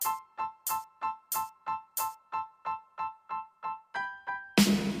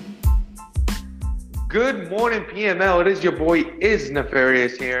Good morning, PML. It is your boy Is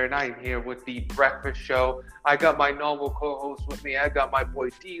Nefarious here, and I'm here with the Breakfast Show. I got my normal co-host with me. I got my boy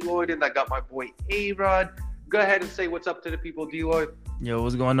D-Lloyd, and I got my boy A-Rod. Go ahead and say what's up to the people, D-Lloyd. Yo,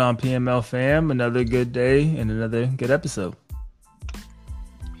 what's going on, PML fam? Another good day and another good episode.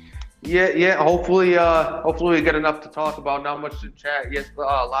 Yeah. Hopefully we get enough to talk about. Not much to chat. Yes,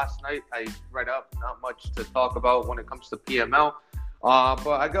 last night I read up. Not much to talk about when it comes to PML. But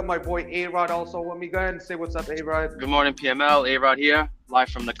I got my boy A-Rod also with me. Go ahead and say what's up, A-Rod. Good morning, PML. A-Rod here, live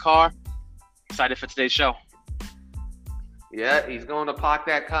from the car. Excited for today's show. Yeah, he's going to park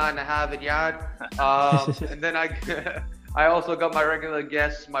that car in the Harvard Yard. And then I also got my regular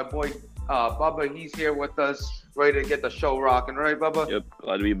guest, my boy Bubba. He's here with us, ready to get the show rocking, right, Bubba? Yep,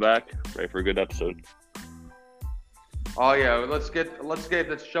 glad to be back. Ready for a good episode. Oh yeah, let's get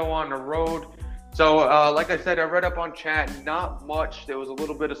the show on the road. So, like I said, I read up on chat. Not much. There was a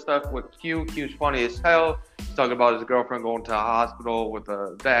little bit of stuff with Q. Q's funny as hell. He's talking about his girlfriend going to a hospital with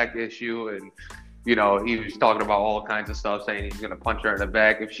a back issue, and he was talking about all kinds of stuff, saying he's gonna punch her in the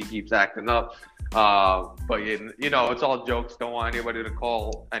back if she keeps acting up. But it's all jokes. Don't want anybody to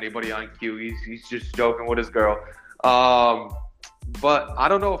call anybody on Q. He's just joking with his girl. But I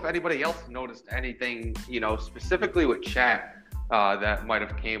don't know if anybody else noticed anything, specifically with chat. That might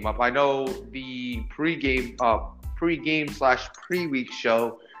have came up. I know the pre-game / pre-week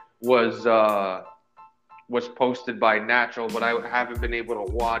show was posted by Natural, but I haven't been able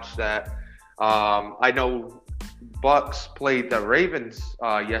to watch that. I know Bucks played the Ravens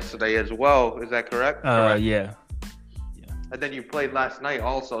yesterday as well. Is that correct? Yeah. And then you played last night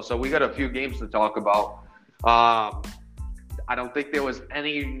also, so we got a few games to talk about. I don't think there was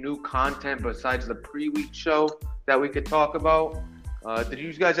any new content besides the pre-week show that we could talk about. Did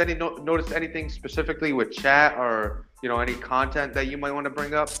you guys notice anything specifically with chat or any content that you might want to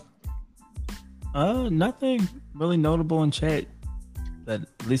bring up? Nothing really notable in chat, at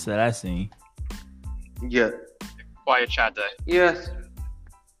least that I seen. Yeah. Quiet chat day. Yes.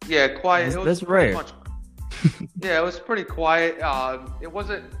 Yeah, quiet. That's rare. Yeah, it was pretty quiet. It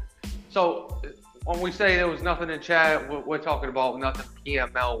wasn't. So when we say there was nothing in chat, we're talking about nothing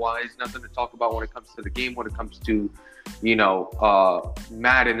PML wise, nothing to talk about when it comes to the game, when it comes to,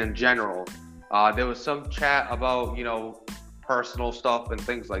 Madden in general. There was some chat about, personal stuff and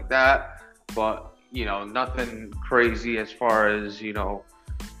things like that, but, nothing crazy as far as,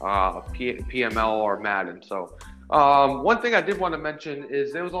 PML or Madden. So one thing I did want to mention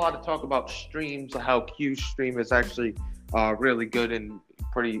is there was a lot of talk about streams, how Q's stream is actually really good and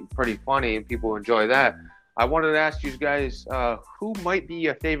pretty funny, and people enjoy that. I wanted to ask you guys, who might be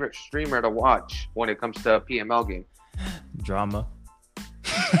your favorite streamer to watch when it comes to a PML game? Drama.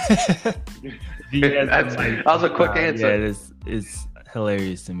 That was a quick answer. Yeah, it's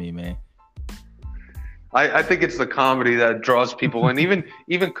hilarious to me, man. I think it's the comedy that draws people in.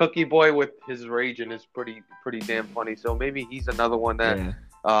 Even Cookie Boy with his raging is pretty damn funny. So maybe he's another one that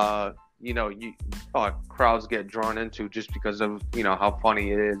crowds get drawn into just because of how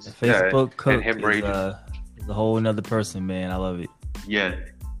funny it is. Facebook Cook and him raging. Is a whole another person, man. I love it. Yeah,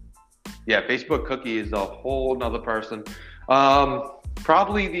 Facebook Cookie is a whole nother person.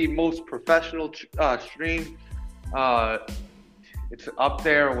 Probably the most professional stream. It's up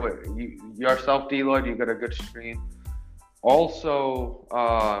there with yourself, D-Lloyd. You got a good stream. Also,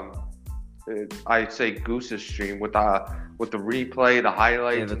 I'd say Goose's stream with the replay, the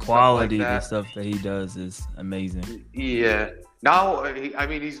highlights. Yeah, the quality of the stuff that he does is amazing. Yeah. Now,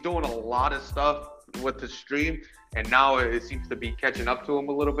 he's doing a lot of stuff with the stream, and now it seems to be catching up to him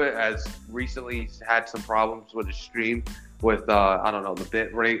a little bit, as recently he's had some problems with his stream with, the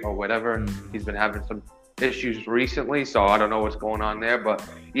bit rate or whatever. Mm-hmm. He's been having some issues recently, so I don't know what's going on there, but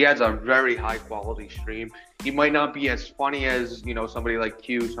he has a very high quality stream. He might not be as funny as, somebody like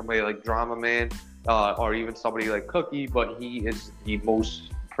Q, somebody like Drama Man, or even somebody like Cookie, but he is the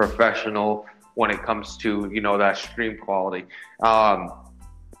most professional when it comes to, that stream quality.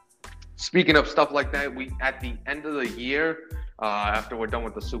 Speaking of stuff like that, we at the end of the year, after we're done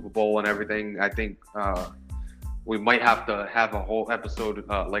with the Super Bowl and everything, I think we might have to have a whole episode,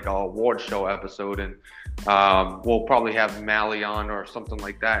 like an award show episode, and we'll probably have Mally on or something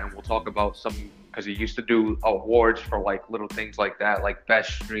like that, and we'll talk about some, because he used to do awards for like little things like that, like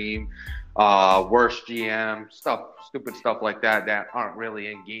best stream, worst GM, stupid stuff like that aren't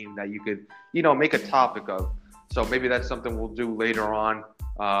really in game that you could, make a topic of. So maybe that's something we'll do later on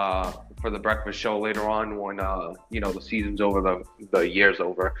for the breakfast show later on when the season's over, the year's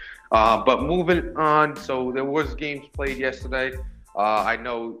over. But moving on, so there was games played yesterday. I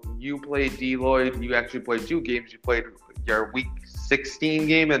know you played, D-Lloyd. You actually played two games. You played your Week 16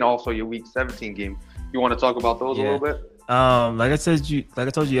 game and also your Week 17 game. You want to talk about those a Yeah. little bit? Like I told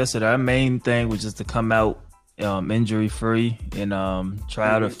you yesterday, our main thing was just to come out injury free and try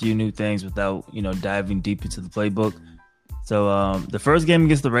out a few new things without diving deep into the playbook. So the first game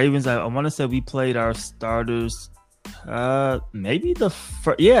against the Ravens, I want to say we played our starters. Maybe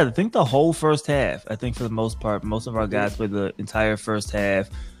I think the whole first half. I think for the most part, most of our guys played the entire first half.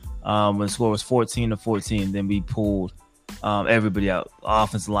 When the score was 14-14, then we pulled everybody out,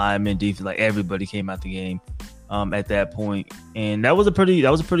 offensive linemen, defense, like everybody came out the game at that point, and that was a pretty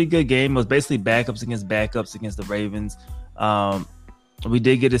good game. It was basically backups against the Ravens. We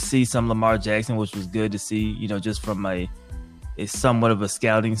did get to see some Lamar Jackson, which was good to see. Just from a somewhat of a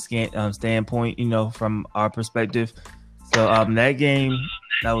scouting standpoint, from our perspective. So that game,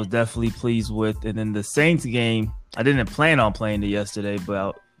 I was definitely pleased with. And then the Saints game, I didn't plan on playing it yesterday,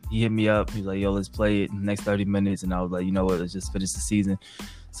 but he hit me up. He was like, "Yo, let's play it in the next 30 minutes." And I was like, "You know what? Let's just finish the season."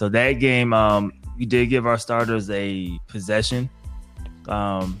 So that game, we did give our starters a possession.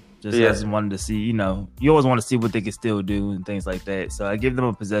 As wanted to see, you always want to see what they can still do and things like that. So I gave them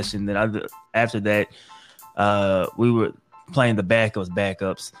a possession. Then after that, we were playing the backups.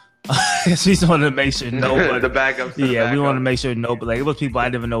 We just wanted to make sure nobody. The backups. Yeah, we wanted to make sure nobody. Like, it was people I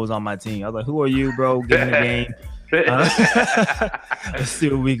didn't even know was on my team. I was like, "Who are you, bro? Get in the game." Let's see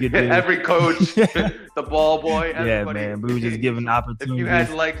what we could do. Every coach, the ball boy. Yeah, man. We were just giving opportunities. If you had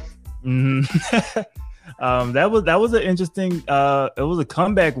legs. That was an interesting. It was a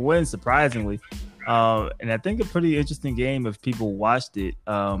comeback win, surprisingly, and I think a pretty interesting game if people watched it.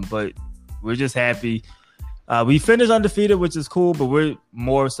 But we're just happy. We finished undefeated, which is cool, but we're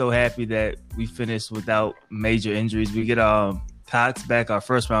more so happy that we finished without major injuries. We get Cox back, our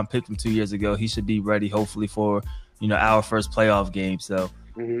first round pick from 2 years ago. He should be ready, hopefully, for our first playoff game. So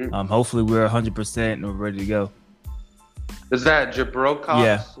hopefully we're 100% and we're ready to go. Is that Jabril Cox?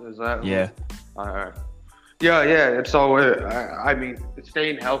 Yeah. Is that? Yeah. All right. Yeah. And so, I mean,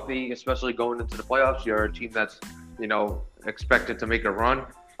 staying healthy, especially going into the playoffs, you're a team that's, expected to make a run.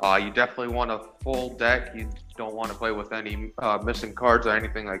 You definitely want a full deck. You don't want to play with any missing cards or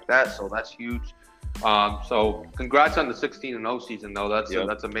anything like that. So that's huge. So congrats on the 16-0 season, though.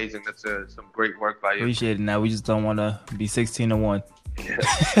 That's amazing. That's some great work by you. Appreciate it. Now we just don't want to be 16-1.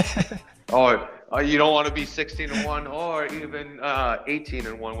 Or you don't want to be 16-1 or even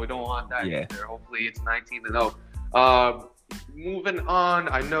 18-1. We don't want that either. Hopefully it's 19-0. Moving on,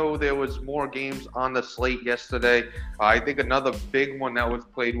 I know there was more games on the slate yesterday. I think another big one that was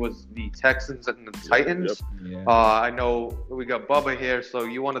played was the Texans and the Titans. Yep. I know we got Bubba here, so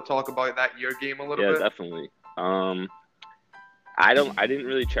you want to talk about your game a little bit? Yeah, definitely. I didn't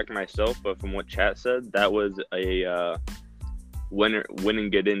really check myself, but from what chat said, that was a win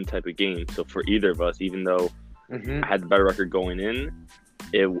and get in type of game. So for either of us, even though I had the better record going in,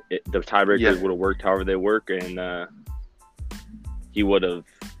 the tiebreakers would have worked however they work, and he would have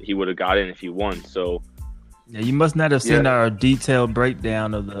got in if he won. So yeah, you must not have seen our detailed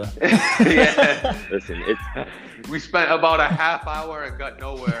breakdown of the. Listen, we spent about a half hour and got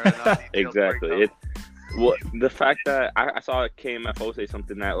nowhere. Exactly. The fact that I saw KMFO say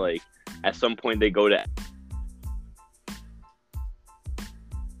something that like at some point they go to.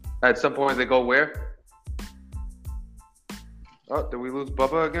 At some point they go where? Oh, did we lose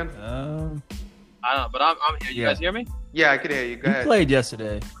Bubba again? I don't know, but I'm here. You guys hear me? Yeah, I can hear you. Go ahead. You played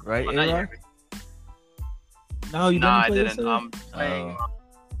yesterday, right? Oh, now you hear me? No, you didn't. I play didn't. Yesterday? I'm playing.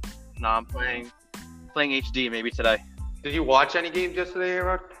 No, I'm playing HD maybe today. Did you watch any games yesterday,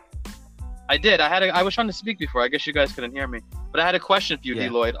 Rod? I did. I was trying to speak before. I guess you guys couldn't hear me. But I had a question for you, Yeah.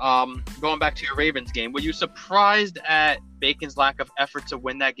 D-Lloyd. Going back to your Ravens game, were you surprised at Bacon's lack of effort to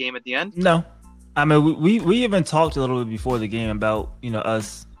win that game at the end? No. I mean, we even talked a little bit before the game about,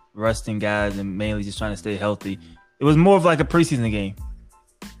 us resting guys and mainly just trying to stay healthy. It was more of like a preseason game.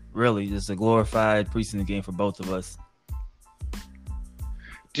 Really, just a glorified preseason game for both of us.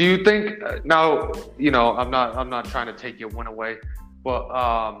 Do you think now? I'm not trying to take your win away, but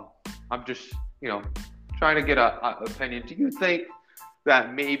I'm just trying to get a opinion. Do you think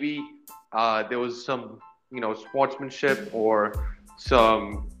that maybe there was some sportsmanship or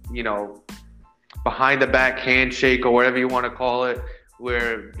some behind the back handshake or whatever you want to call it,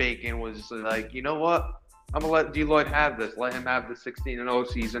 where Bacon was like, you know what? I'm going to let D-Lloyd have this. Let him have the 16-0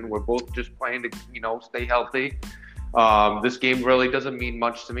 season. We're both just playing to, stay healthy. This game really doesn't mean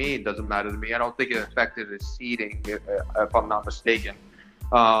much to me. It doesn't matter to me. I don't think it affected his seeding, if I'm not mistaken.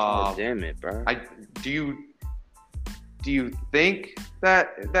 Damn it, bro. Do you think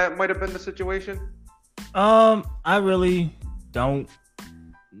that might have been the situation? I really don't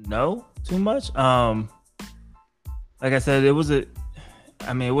know too much. Like I said, it was a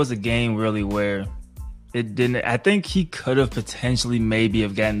game really where it didn't. I think he could have potentially maybe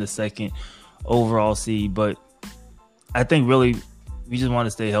have gotten the second overall seed, but I think really we just want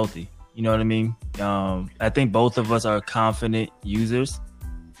to stay healthy. You know what I mean? I think both of us are confident users.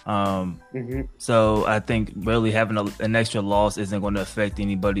 So I think really having an extra loss isn't going to affect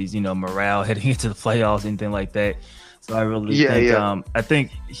anybody's, morale heading into the playoffs, anything like that. So I really think, I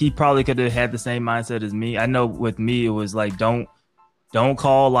think he probably could have had the same mindset as me. I know with me, it was like, don't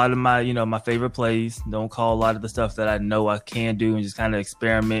call a lot of my, my favorite plays. Don't call a lot of the stuff that I know I can do and just kind of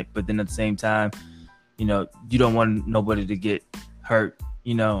experiment. But then at the same time, you don't want nobody to get hurt,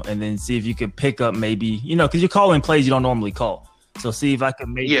 and then see if you could pick up maybe, because you're calling plays you don't normally call. So see if I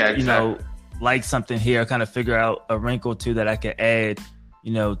can maybe, like something here, kind of figure out a wrinkle or two that I could add,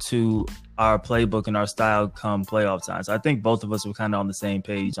 to our playbook and our style come playoff time. So I think both of us were kind of on the same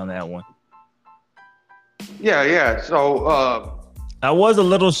page on that one. Yeah. So I was a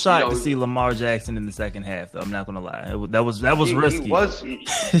little shocked to see Lamar Jackson in the second half, though. I'm not gonna lie. That was risky.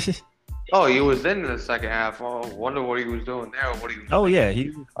 He was in the second half. Oh, I wonder what he was doing there.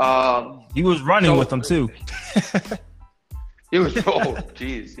 He was running with them too. He was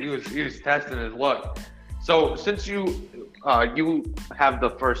he was testing his luck. So since you have the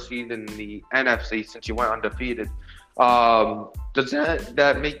first seed in the NFC, since you went undefeated, does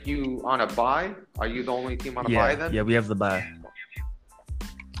that make you on a bye? Are you the only team on a bye then? Yeah, we have the bye.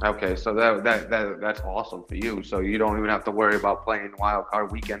 Okay, so that's awesome for you. So you don't even have to worry about playing wild card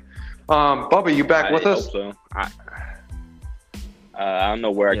weekend. Bubba, you back with us? So. I don't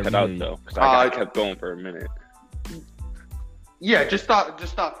know where I cut out though, because I kept going for a minute. Yeah, just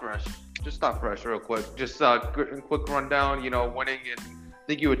stop fresh. Just stop fresh real quick. Just quick rundown, winning. And I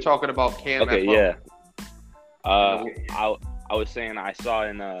think you were talking about Cam. Okay, yeah. I was saying I saw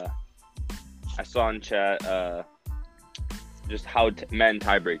in chat just how men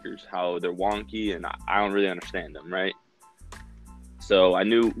tiebreakers, how they're wonky, and I don't really understand them, right? So I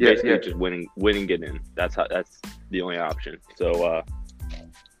knew basically just winning, get in. That's the only option. So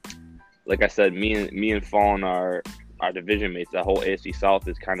like I said, me and Fallen are our division mates. That whole AFC South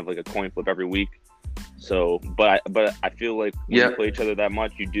is kind of like a coin flip every week. So, but I feel like when you play each other that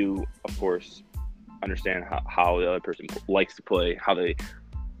much, you do, of course, understand how the other person likes to play, how they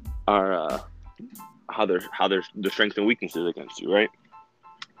are, how their strengths and weaknesses against you, right?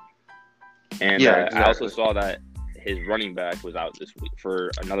 And exactly. I also saw that his running back was out this week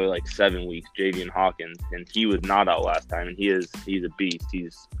for another 7 weeks, Javian Hawkins, and he was not out last time. And he's a beast.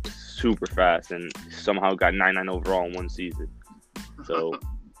 He's super fast and somehow got 99 overall in one season. So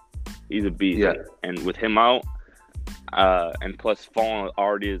he's a beast. Yeah. And with him out, and plus Fallen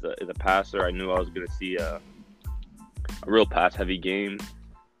already is a passer, I knew I was going to see a real pass heavy game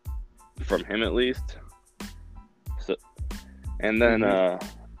from him at least. So, and then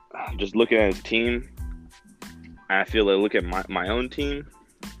just looking at his team, I feel like look at my own team.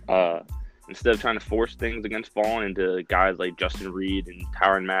 Instead of trying to force things against Fallen into guys like Justin Reed and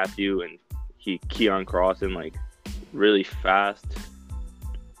Tyrann Mathieu and Keon Cross and really fast,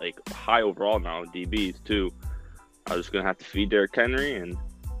 high overall now DBs too. I was just gonna have to feed Derrick Henry, and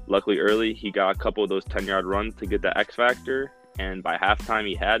luckily early he got a couple of those 10-yard runs to get the X factor, and by halftime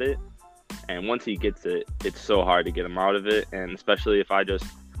he had it. And once he gets it, it's so hard to get him out of it, and especially if I just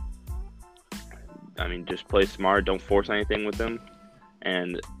play smart, don't force anything with him,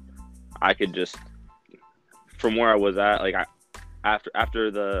 and I could just, from where I was at, after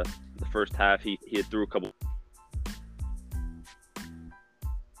the first half, he had threw a couple.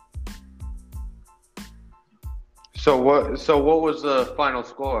 So what was the final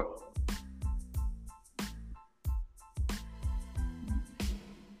score?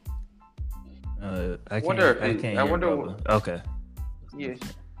 I wonder. Okay. Yeah.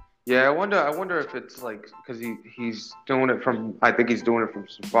 Yeah, I wonder if it's because he's doing it from, I think he's doing it from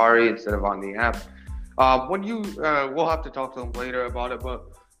Safari instead of on the app. When you we'll have to talk to him later about it, but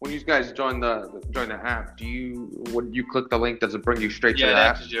when you guys join the app, when you click the link, does it bring you straight to the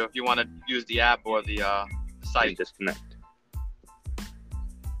app? Yeah, you if you want to use the app or the site. Disconnect.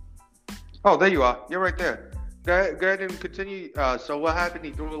 Oh, there you are. You're right there. Go ahead and continue. So what happened?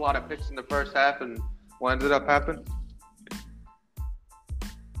 He threw a lot of picks in the first half, and what ended up happening?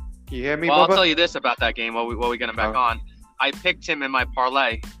 Can you hear me, Well, Bubba? I'll tell you this about that game while we get him back on. I picked him in my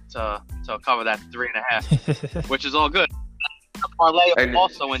parlay to cover that 3.5, which is all good. The parlay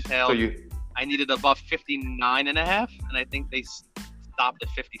also entailed I needed above 59.5, and I think they stopped at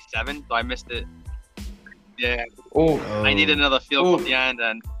 57, so I missed it. Yeah. I needed another field goal at the end,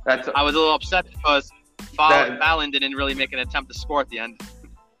 and I was a little upset because Fallon didn't really make an attempt to score at the end.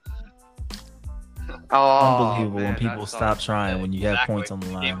 Unbelievable when people stop trying when you have points on the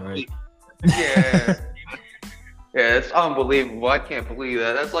line, right? Yeah. Yeah, it's unbelievable. I can't believe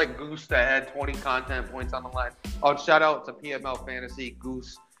that. That's like Goose that had 20 content points on the line. Oh, shout out to PML Fantasy.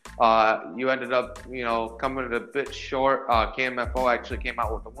 Goose, you ended up, coming a bit short. KMFO actually came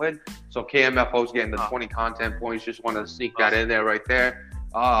out with a win. So KMFO's getting the 20 content points. Just want to sneak that in there right there.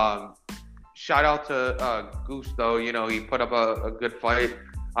 Shout out to Goose, though. He put up a good fight.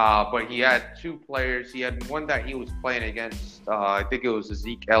 But he had two players. He had one that he was playing against. I think it was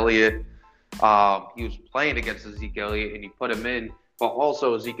Zeke Elliott. He was playing against Zeke Elliott, and he put him in. But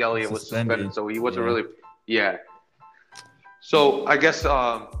also Zeke Elliott was suspended, so he wasn't really. Yeah. So I guess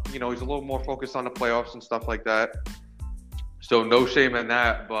he's a little more focused on the playoffs and stuff like that. So no shame in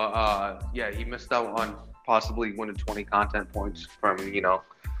that. But he missed out on possibly winning 20 content points from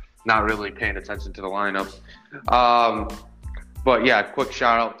not really paying attention to the lineup. But yeah, quick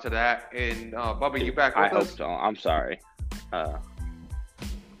shout out to that. And Bubba, you back with us? I hope so. I'm sorry. I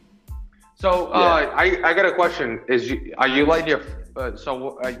got a question. Are you lighting your?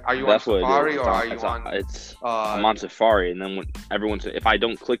 Are you on Safari or are you on? I'm on Safari, and then when if I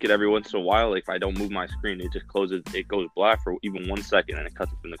don't click it every once in a while, like if I don't move my screen, it just closes. It goes black for even 1 second, and it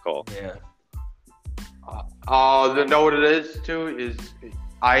cuts it from the call. Yeah. Know what it is too is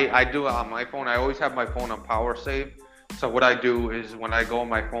I do it on my phone. I always have my phone on power save. So what I do is when I go on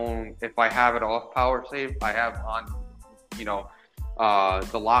my phone, if I have it off power save, I have on,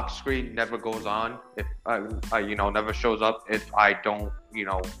 the lock screen never goes on. If never shows up if I don't,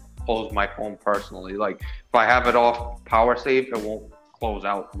 close my phone personally. Like if I have it off power save, it won't close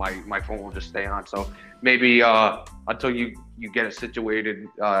out. My phone will just stay on. So maybe until you get it situated,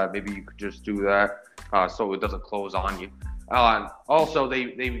 maybe you could just do that so it doesn't close on you. Also,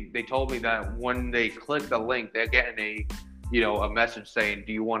 they told me that when they click the link, they're getting a message saying,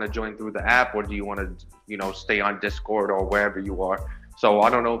 do you want to join through the app or do you want to, stay on Discord or wherever you are? So I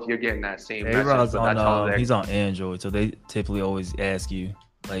don't know if you're getting that same message. But he's on Android, so they typically always ask you,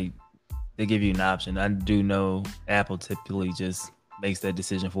 like, they give you an option. I do know Apple typically just makes that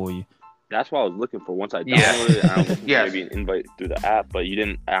decision for you. That's what I was looking for. Once I downloaded it, I was looking for maybe an invite through the app, but you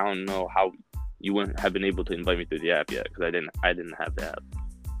didn't. I don't know how. You wouldn't have been able to invite me through the app yet because I didn't have the app.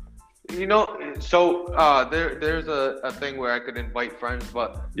 There's a thing where I could invite friends,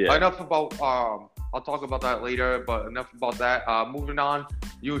 but enough about I'll talk about that later. But enough about that. Moving on,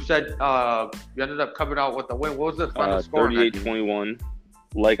 you said you ended up coming out with the win. What was the final score? 38-21.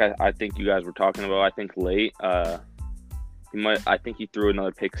 Like I think you guys were talking about. I think late. I think he threw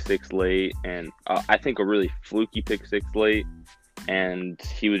another pick six late, and I think a really fluky pick six late, and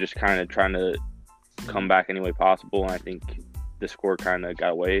he was just kind of trying to come back any way possible, and I think the score kind of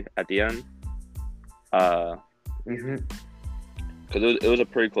got away at the end. Because it was a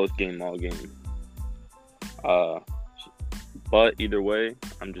pretty close game all game. But either way,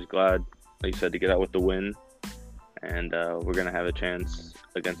 I'm just glad, like you said, to get out with the win, and we're gonna have a chance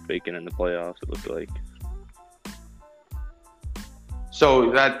against Bacon in the playoffs. It looks like. So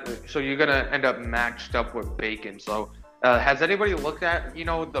you're gonna end up matched up with Bacon. So has anybody looked at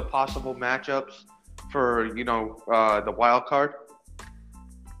the possible matchups for the wild card?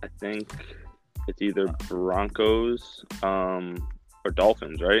 I think it's either Broncos or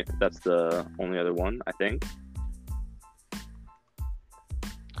Dolphins, right? That's the only other one, I think.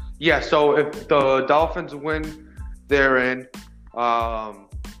 Yeah. So if the Dolphins win, they're in.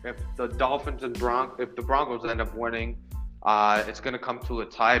 If the Dolphins and if the Broncos end up winning, it's going to come to a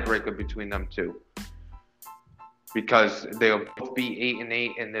tiebreaker between them two, because they'll both be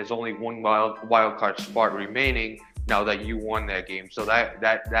 8-8, and there's only one wild card spot remaining now that you won that game. So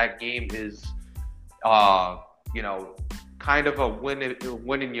that game is, kind of a win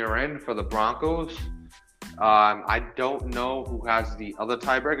in your end for the Broncos. I don't know who has the other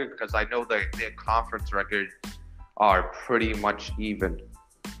tiebreaker because I know that their conference records are pretty much even.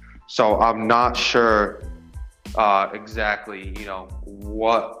 So I'm not sure exactly,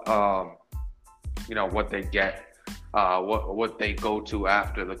 what they get, what they go to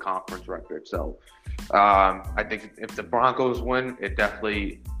after the conference record. So I think if the Broncos win, it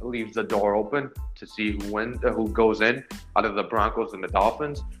definitely leaves the door open to see who goes in out of the Broncos and the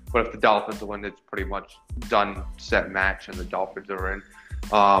Dolphins. But if the Dolphins win, it's pretty much done, set match, and the Dolphins are in.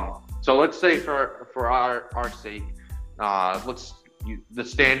 So let's say for our sake, the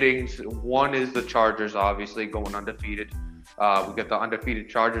standings. One is the Chargers, obviously going undefeated. We got the undefeated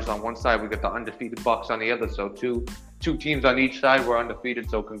Chargers on one side. We got the undefeated Bucks on the other. So two teams on each side were undefeated.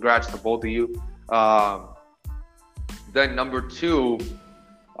 So congrats to both of you. Then number two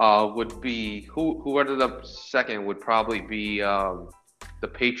would be who ended up second would probably be the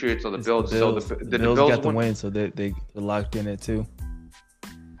Patriots or the Bills. The Bills got the win, so they locked in it too.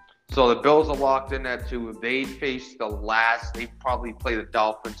 So the Bills are locked in at 2. They face the last. They probably play the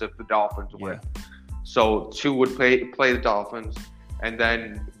Dolphins if the Dolphins win. So 2 would play the Dolphins, and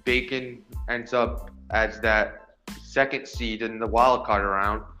then Bacon ends up as that second seed in the wild card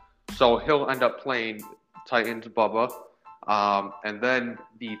round. So he'll end up playing Titans, Bubba. And then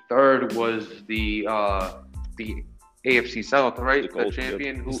the third was the AFC South, right? The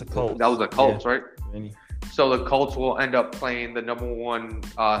champion. The Colts. That was the Colts, right? Any. So the Colts will end up playing the number 1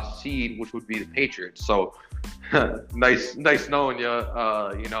 seed, which would be the Patriots. So nice knowing you.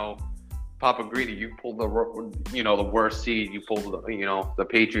 You know, Papa Greedy, you pulled the worst seed. You pulled the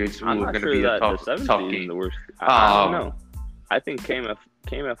Patriots, who are going to be a tough game. The worst. I don't know. I think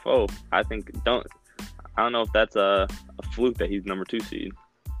KMFO. I don't know if that's a fluke that he's number 2 seed.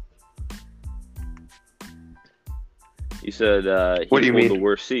 You said he what do you pulled mean? The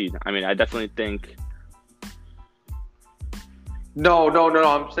worst seed. I mean, I definitely think. No.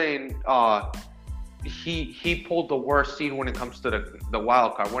 I'm saying he pulled the worst seed when it comes to the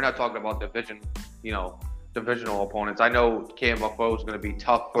wild card. We're not talking about divisional opponents. I know KMFO is going to be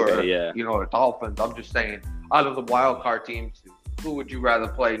tough for the Dolphins. I'm just saying, out of the wild card teams, who would you rather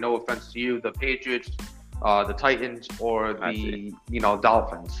play? No offense to you, the Patriots, the Titans, or the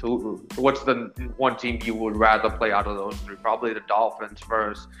Dolphins. What's the one team you would rather play out of those 3? Probably the Dolphins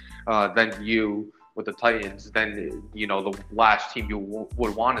first, then you with the Titans. Then the last team you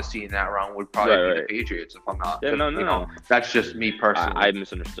would want to see in that round would probably be the Patriots. If I'm not, no. That's just me personally. I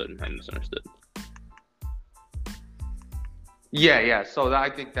misunderstood. Yeah. So I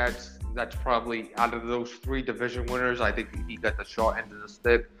think that's probably out of those 3 division winners. I think he got the short end of the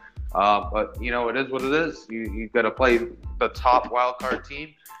stick. But it is what it is. You got to play the top wild card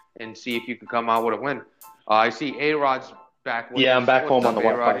team and see if you can come out with a win. I see A-Rod's back. I'm back home on the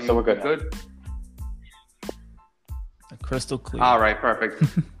Wi-Fi, so we're good. Good. Crystal clear. All right, perfect.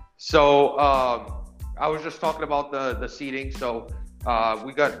 So I was just talking about the seeding. So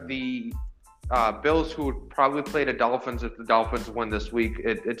we got the Bills, who would probably play the Dolphins if the Dolphins win this week.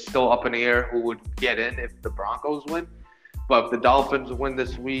 It's still up in the air who would get in if the Broncos win. But if the Dolphins win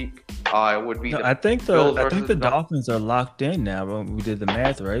this week, it would be. I think the Dolphins are locked in now. When we did the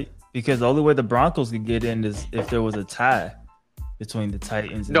math, right? Because the only way the Broncos could get in is if there was a tie between the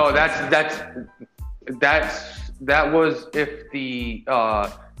Titans. And that was if the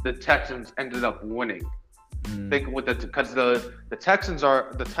Texans ended up winning. Think with because the Texans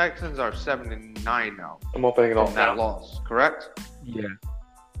are 7-9 now. I'm opening it all that loss, correct? Yeah.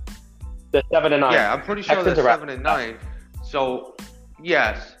 They're 7-9. Yeah, I'm pretty sure they're 7-9. So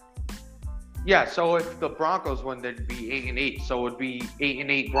yes. Yeah, so if the Broncos win, they'd be 8-8. So it would be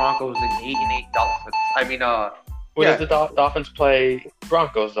 8-8 Broncos and 8-8 Dolphins. I mean, does the Dolphins play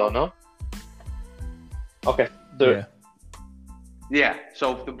Broncos though? No. Okay. So yeah.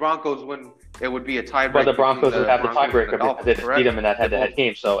 So if the Broncos win, it would be a tiebreaker. But the Broncos would have the tiebreaker because they beat them in that head-to-head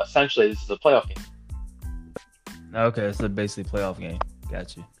game. So essentially, this is a playoff game. Okay, it's basically playoff game.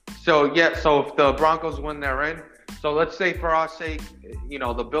 Got you. So so if the Broncos win, they're in. So let's say, for our sake,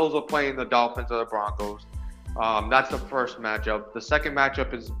 the Bills are playing the Dolphins or the Broncos. That's the first matchup. The second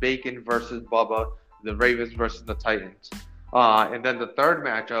matchup is Bacon versus Bubba, the Ravens versus the Titans. And then the third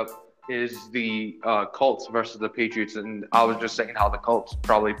matchup is the Colts versus the Patriots. And I was just saying how the Colts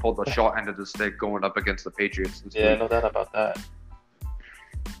probably pulled the short end of the stick going up against the Patriots. Yeah, no doubt about that.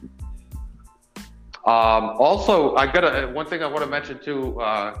 Also, I got one thing I want to mention too.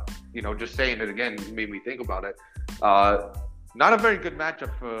 Just saying it again made me think about it. Not a very good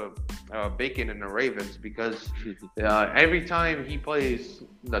matchup for Bacon and the Ravens because every time he plays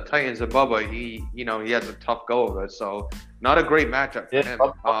the Titans and Bubba, he has a tough go of it. So not a great matchup for him.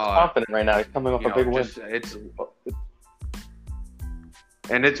 I'm confident right now. He's coming off a big win.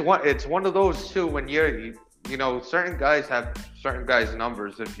 It's one of those too when certain guys have certain guys'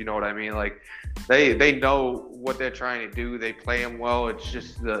 numbers, if you know what I mean. Like they know what they're trying to do. They play them well. It's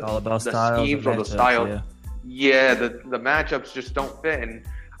just all about the style, schemes or the style. Yeah, the matchups just don't fit. And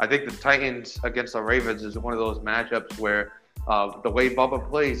I think the Titans against the Ravens is one of those matchups where the way Bubba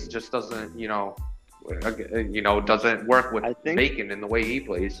plays just doesn't, doesn't work with Bacon in the way he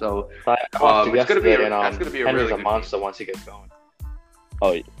plays. So it's going to be that's going to be a really good monster once he gets going.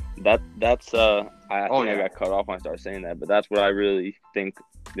 Oh, that's I got cut off when I started saying that, but that's what I really think.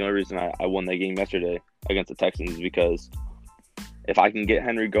 The only reason I won that game yesterday against the Texans is because if I can get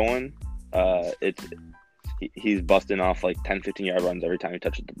Henry going, he's busting off like 10, 15-yard runs every time he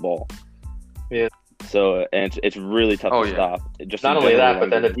touches the ball. Yeah. So and it's really tough to stop. Just not only that,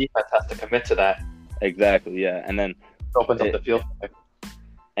 but then the defense has to commit to that. Exactly. Yeah, and then opens up the field.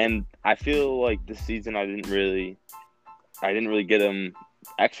 And I feel like this season I didn't really get him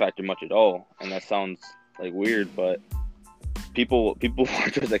X factor much at all, and that sounds like weird, but people are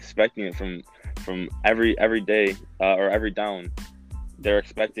just expecting it from every day or every down. They're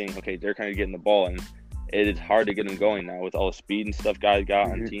expecting, okay, they're kind of getting the ball, and it is hard to get them going now with all the speed and stuff guys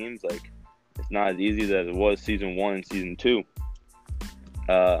got on teams. Like, it's not as easy as it was season 1 and season 2.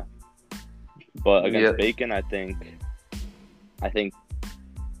 But against Bacon, I think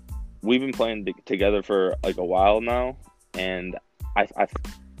we've been playing together for like a while now, and I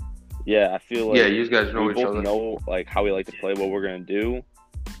feel like you guys know we each both other. know like how we like to play, what we're gonna do,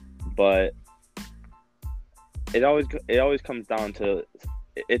 but it always comes down to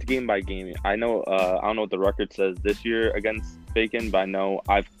it's game by game. I know I don't know what the record says this year against Bacon, but I know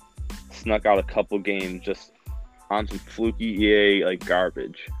I've snuck out a couple games just on some fluky EA like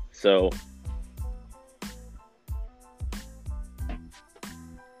garbage. So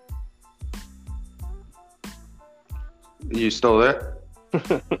you still there?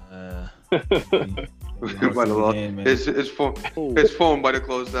 His phone might have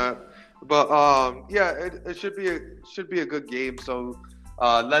closed that. But it should be a good game. So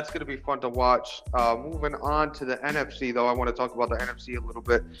that's gonna be fun to watch. Moving on to the NFC, though, I want to talk about the NFC a little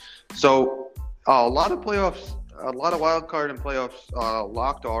bit. So a lot of playoffs, a lot of wild card and playoffs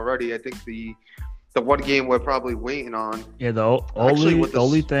locked already. I think the one game we're probably waiting on. Yeah, the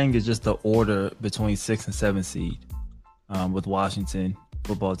only thing is just the order between 6 and 7 seed with Washington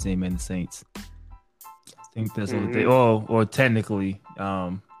football team and the Saints. I think that's what they. Or technically,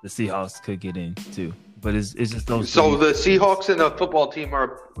 the Seahawks could get in too, but it's just those. So the Seahawks and the football team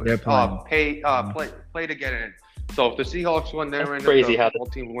are play to get in. So if the Seahawks win, they're in. Crazy how the football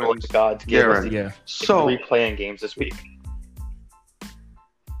team wins. Gods So 3 playing games this week.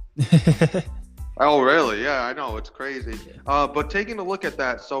 Oh, really? Yeah, I know. It's crazy. But taking a look at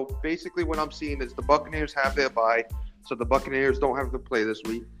that, so basically what I'm seeing is the Buccaneers have their bye, so the Buccaneers don't have to play this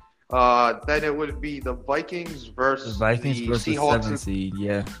week. Then it would be the Vikings versus the Seahawks. 7 seed,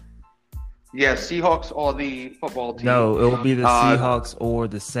 yeah. Yeah, Seahawks or the football team. No, it will be the Seahawks or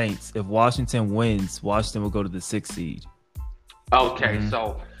the Saints. If Washington wins, Washington will go to the 6th seed. Okay,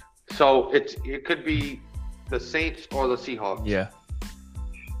 so it could be the Saints or the Seahawks. Yeah.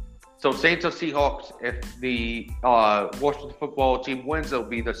 So Saints or Seahawks. If the Washington football team wins, it'll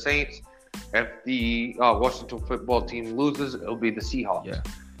be the Saints. If the Washington football team loses, it'll be the Seahawks. Yeah.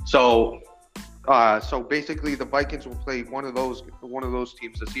 So basically, the Vikings will play one of those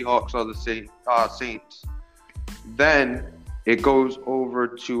teams, the Seahawks or the Saints. Then it goes over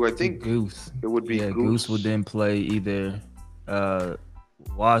to Goose. It would be Goose. Goose would then play either either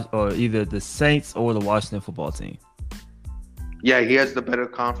the Saints or the Washington football team. Yeah, he has the better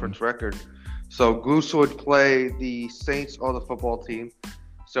conference record. So Goose would play the Saints or the football team.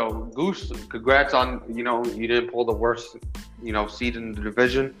 So Goose, congrats on, you didn't pull the worst, seed in the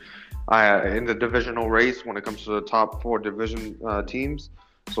division, in the divisional race when it comes to the top 4 division teams.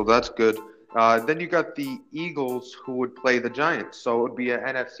 So that's good. Then you got the Eagles who would play the Giants. So it would be an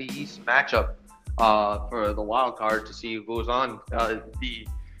NFC East matchup for the wild card to see who goes on.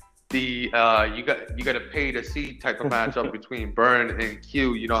 You got to pay to see type of matchup between Burn and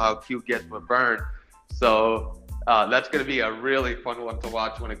Q. You know how Q gets with Burn. So that's going to be a really fun one to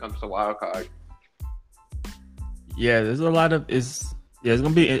watch when it comes to wild card. Yeah, there's a lot of it's going to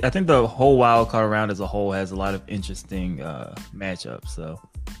be. I think the whole wild card round as a whole has a lot of interesting matchups. So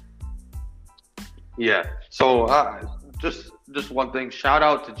yeah. So just one thing. Shout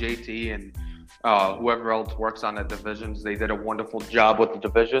out to JT and whoever else works on the divisions. They did a wonderful job with the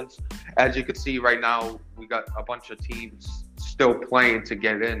divisions. As you can see right now, we got a bunch of teams still playing to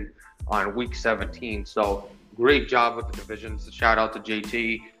get in on week 17. So great job with the divisions. Shout out to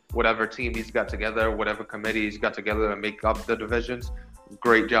JT, whatever team he's got together, whatever committee he's got together to make up the divisions.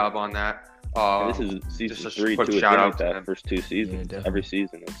 Great job on that. This is season 3 too. Shout out to that first 2 seasons. Yeah, every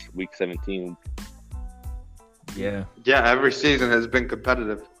season it's week 17. Yeah. Yeah, every season has been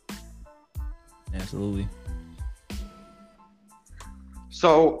competitive. Absolutely.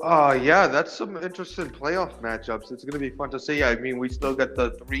 So, that's some interesting playoff matchups. It's going to be fun to see. I mean, we still got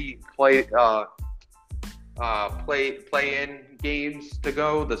the 3 play-in games to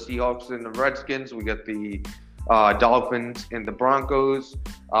go. The Seahawks and the Redskins. We got the Dolphins and the Broncos.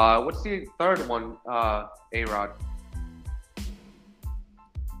 What's the third one, A-Rod?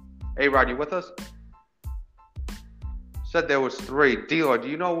 A-Rod, you with us? Said there was 3. Dealer, do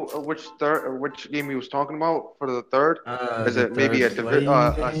you know which game he was talking about for the third? Is it maybe a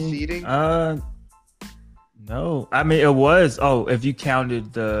seeding? No. I mean, it was. Oh, if you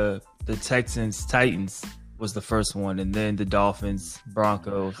counted the Texans Titans was the first one, and then the Dolphins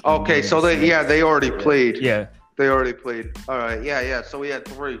Broncos. Okay, so they already played. Yeah, They already played. All right. Yeah. So we had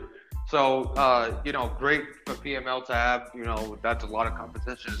 3. So, great for PML to have. That's a lot of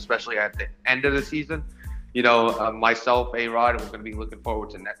competition, especially at the end of the season. Myself, A-Rod, we're going to be looking forward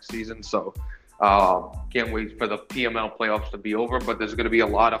to next season. So, can't wait for the PML playoffs to be over. But there's going to be a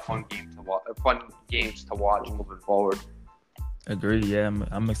lot of fun games to watch moving forward. Agreed. Yeah,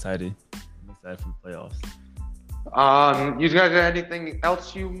 I'm excited. I'm excited for the playoffs. You guys got anything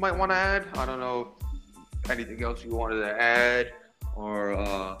else you might want to add? I don't know. Anything else you wanted to add,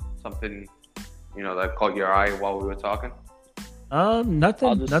 or something that caught your eye while we were talking?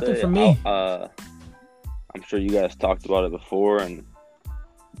 Nothing for me. I'm sure you guys talked about it before,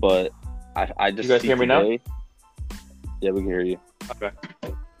 but I just you guys hear me now? Yeah, we can hear you. Okay.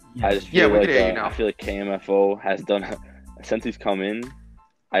 I just feel we can hear you now. I feel like KMFO has done since he's come in.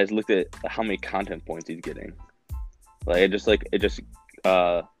 I just looked at how many content points he's getting.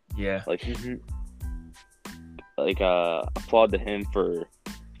 Like applaud to him for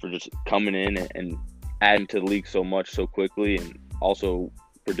just coming in and adding to the league so much so quickly, and also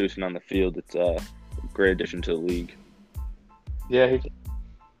producing on the field. It's a great addition to the league. Yeah,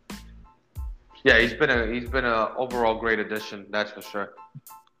 he's been a overall great addition. That's for sure.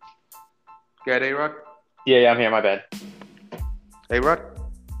 Get A-Rod? Yeah, I'm here. My bad. A-Rod?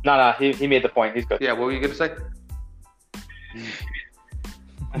 No, he made the point. He's good. Yeah, what were you gonna say?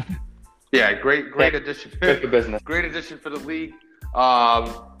 Yeah, great addition. Good for business. Great addition for the league.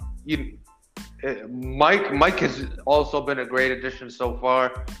 Mike has also been a great addition so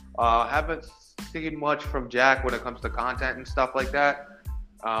far. Haven't seen much from Jack when it comes to content and stuff like that.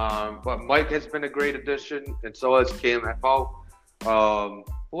 But Mike has been a great addition, and so has KMFO.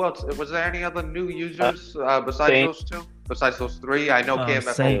 Who else? Was there any other new users besides those 2? Besides those 3? I know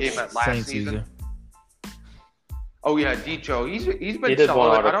KMFO came at last season. User. Oh yeah, Dicho. He's been. He did solid.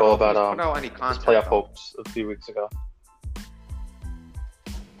 one article about put out any content, playoff hopes a few weeks ago.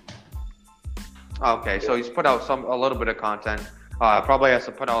 Okay, so he's put out a little bit of content. Probably has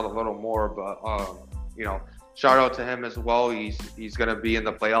to put out a little more, but shout out to him as well. He's gonna be in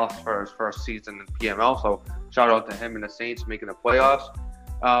the playoffs for his first season in PML. So shout out to him and the Saints making the playoffs.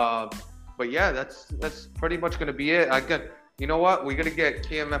 But yeah, that's pretty much gonna be it. Again, you know what? We're gonna get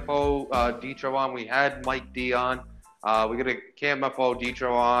KMFO Detro on. We had Mike D on. We're gonna KMFO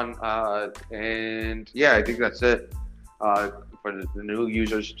Detro on, and yeah, I think that's it for the new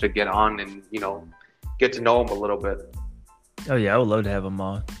users to get on and get to know them a little bit. Oh yeah, I would love to have him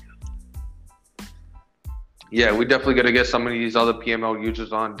on. Yeah, we definitely got to get some of these other PML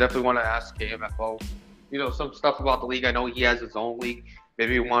users on. Definitely want to ask KMFO, some stuff about the league. I know he has his own league.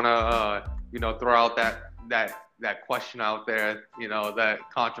 Maybe you want to, throw out that question out there, that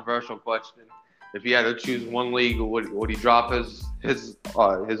controversial question. If he had to choose one league, would he drop his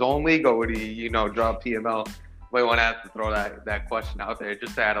own league, or would he, drop PML? Might want to have to throw that question out there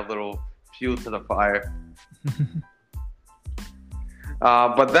just to add a little fuel to the fire.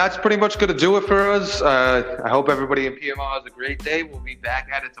 But that's pretty much going to do it for us. I hope everybody in PML has a great day. We'll be back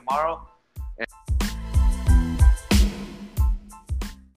at it tomorrow.